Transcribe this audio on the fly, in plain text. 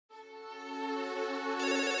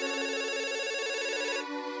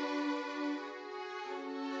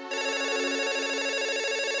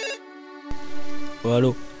Oh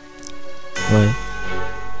allô. Ouais.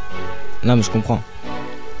 Non mais je comprends.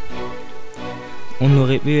 On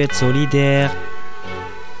aurait pu être solidaires.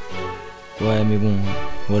 Ouais mais bon,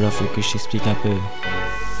 voilà, faut que je t'explique un peu.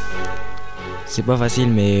 C'est pas facile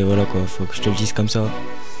mais voilà quoi, faut que je te le dise comme ça.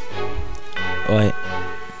 Ouais.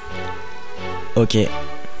 Ok.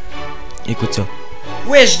 Écoute ça.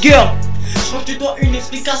 Wesh girl, je crois que je te dois une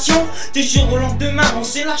explication. Du jour au lendemain on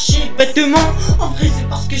s'est lâché bêtement. En vrai c'est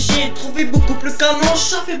parce que j'ai trouvé beaucoup plus qu'un ange.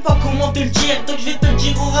 Je savais pas comment te le dire, donc je vais te le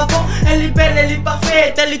dire en rapport. Elle est belle, elle est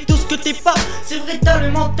parfaite, elle est tout ce que t'es pas. C'est vrai t'as le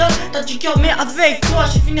mental, t'as du cœur, mais avec toi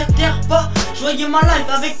j'ai fini à terre pas. Je voyais ma life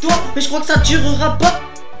avec toi, mais je crois que ça durera pas.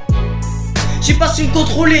 J'ai pas su me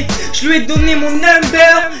contrôler, je lui ai donné mon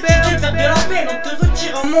number. J'ai dû faire de la peine en te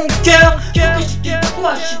retirant mon cœur. Que je dis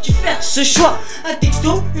pourquoi j'ai dû faire ce choix. Un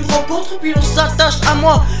texto, une rencontre, puis on s'attache à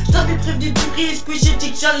moi. Je t'avais prévenu du risque, oui j'ai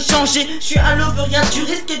dit que j'allais changer. Je suis un lover, y'a du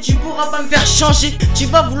risque et tu pourras pas me faire changer. Tu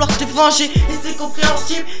vas vouloir te venger et c'est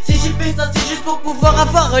compréhensible. Si j'ai fait ça c'est juste pour pouvoir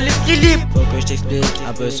avoir l'esprit libre. Faut que je t'explique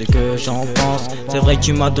un peu ce que j'en pense. C'est vrai que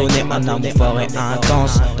tu m'as donné un amour fort et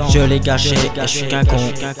intense. Je l'ai gâché et je suis qu'un con.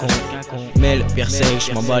 Mais le pire c'est que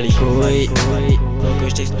je m'en bats les couilles. Faut que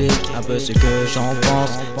je t'explique un peu ce que j'en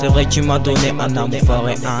pense. C'est vrai que tu m'as donné un amour fort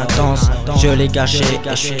et intense. Je l'ai gâché et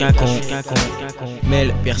je suis qu'un con. Mais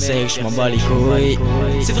le pire c'est que je m'en bats les couilles.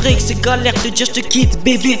 C'est vrai que c'est galère de dire je te quitte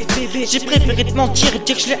bébé. J'ai préféré te mentir et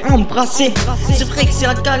dire que je l'ai embrassé. C'est vrai que c'est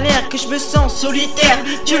la galère que je me sens solitaire.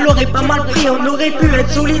 Tu l'aurais pas mal pris, on aurait pu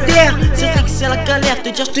être solidaire. C'est vrai que c'est la galère de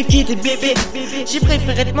dire je te quitte bébé. J'ai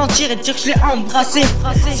préféré te mentir et dire que je l'ai embrassé.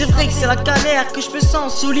 C'est vrai que c'est la galère que je me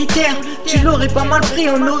sens solitaire. Tu l'aurais pas mal pris,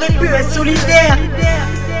 on aurait pu être solidaire.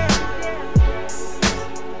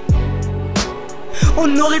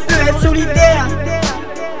 On aurait pu être solidaire.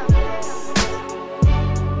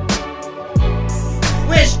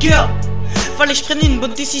 Wesh girl, fallait que je prenne une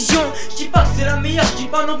bonne décision. Je dis pas que c'est la meilleure, je dis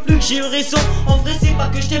pas non plus que j'ai eu raison. En vrai c'est pas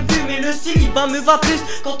que je t'aime plus, mais le célibat me va plus.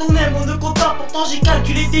 Quand on aime on ne compte pas, pourtant j'ai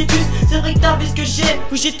calculé tes dus. C'est vrai que t'avais ce que j'ai,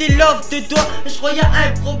 où j'étais love de toi. Je crois y'a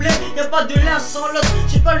un problème, y'a pas de l'un sans l'autre.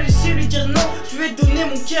 J'ai pas le su lui dire non, je lui ai donné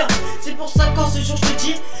mon cœur. C'est pour ça qu'en ce jour je te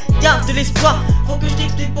dis, garde de l'espoir. Faut que je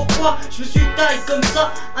t'explique pourquoi je me suis taillé comme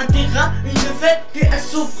ça. Un terrain, une fête, puis elle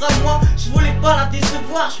s'offre à moi. Je voulais pas la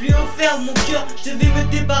décevoir, je lui ai offert mon cœur. Je devais me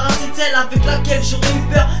débarrasser de celle avec laquelle j'aurais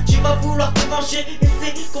eu peur. Tu vas vouloir te venger et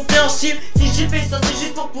c'est compréhensible. Si j'ai fait ça c'est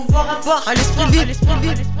juste pour pouvoir avoir à l'esprit libre.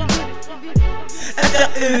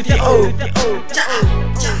 F-R-E-D-O.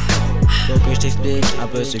 Faut que je t'explique un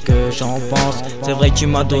peu ce que j'en pense. C'est vrai que tu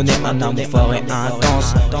m'as donné un amour fort et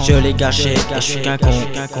intense. Je l'ai gâché et je suis qu'un con.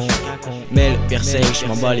 Mais le pire c'est que je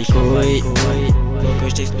m'en bats les couilles. Faut que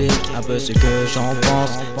je t'explique un peu ce que j'en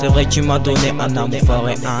pense. C'est vrai que tu m'as donné un amour fort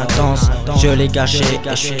et intense. Je l'ai gâché et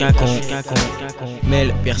je suis qu'un con. Mais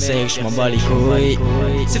le pire c'est que je m'en bats les couilles.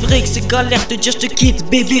 C'est vrai que c'est galère de dire je te quitte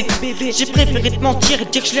bébé. J'ai préféré te mentir et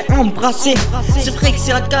dire que je l'ai embrassé. C'est vrai que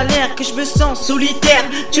c'est la galère que je me sens solitaire.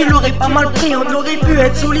 Tu l'aurais pas mal pris, on aurait pu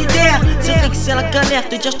être solidaire. C'est vrai que c'est la galère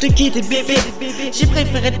de dire je te quitte bébé. J'ai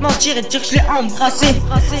préféré te mentir et dire que je l'ai embrassé.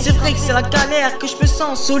 C'est vrai que c'est la galère que je me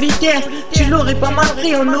sens solitaire. Tu l'aurais pas mal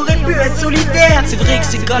pris, on aurait pu être solidaire. C'est vrai que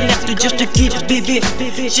c'est galère de dire je te quitte bébé.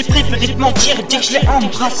 J'ai préféré te mentir et dire que je l'ai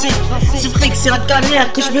embrassé. C'est vrai que c'est la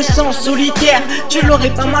galère que je me sens solitaire. Tu l'aurais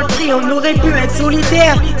pas mal pris, on aurait pu être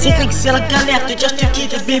solidaire. C'est vrai que c'est la galère de dire je te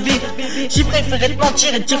quitte bébé. J'ai préféré te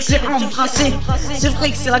mentir et dire que je l'ai embrassé. C'est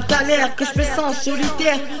vrai que c'est la galère que je me sens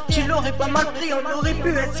solitaire. Tu l'aurais pas mal pris, on aurait pu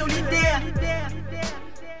être solidaire.